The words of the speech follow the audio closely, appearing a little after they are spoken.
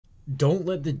Don't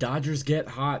let the Dodgers get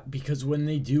hot, because when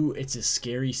they do, it's a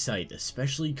scary sight,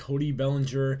 especially Cody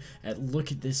Bellinger.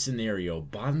 Look at this scenario.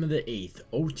 Bottom of the 8th,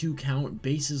 0-2 count,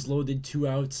 bases loaded, 2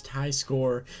 outs, tie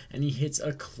score, and he hits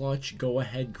a clutch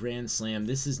go-ahead grand slam.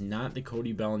 This is not the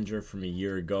Cody Bellinger from a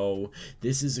year ago.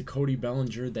 This is a Cody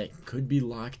Bellinger that could be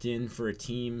locked in for a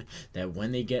team that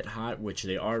when they get hot, which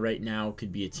they are right now,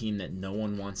 could be a team that no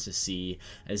one wants to see,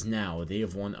 as now they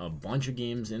have won a bunch of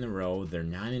games in a row. They're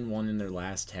 9-1 in their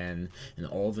last 10. And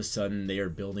all of a sudden they are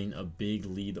building a big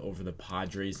lead over the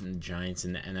Padres and the Giants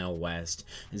in the NL West.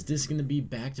 Is this going to be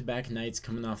back-to-back nights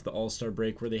coming off the All-Star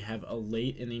break where they have a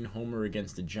late inning homer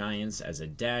against the Giants as a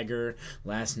dagger?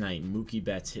 Last night Mookie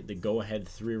Betts hit the go-ahead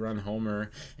 3-run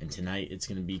homer, and tonight it's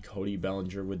going to be Cody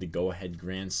Bellinger with the go-ahead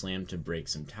grand slam to break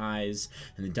some ties.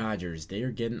 And the Dodgers, they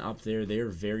are getting up there. They are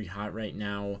very hot right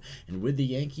now, and with the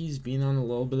Yankees being on a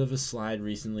little bit of a slide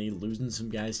recently, losing some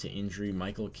guys to injury,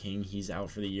 Michael King, he's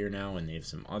out for the year now, and they have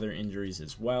some other injuries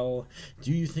as well.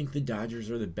 Do you think the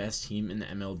Dodgers are the best team in the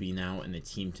MLB now and the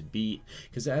team to beat?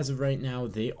 Because as of right now,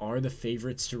 they are the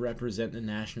favorites to represent the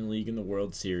National League in the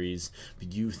World Series, but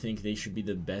do you think they should be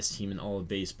the best team in all of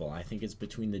baseball? I think it's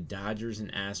between the Dodgers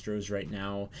and Astros right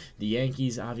now. The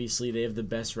Yankees, obviously, they have the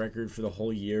best record for the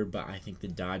whole year, but I think the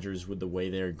Dodgers, with the way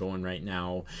they're going right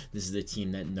now, this is the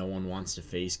team that no one wants to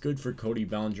face. Good for Cody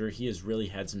Bellinger. He has really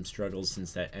had some struggles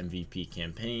since that MVP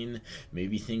campaign.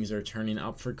 Maybe things are turning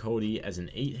up for Cody. As an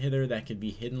 8-hitter that could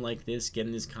be hitting like this,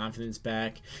 getting his confidence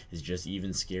back is just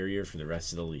even scarier for the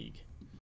rest of the league.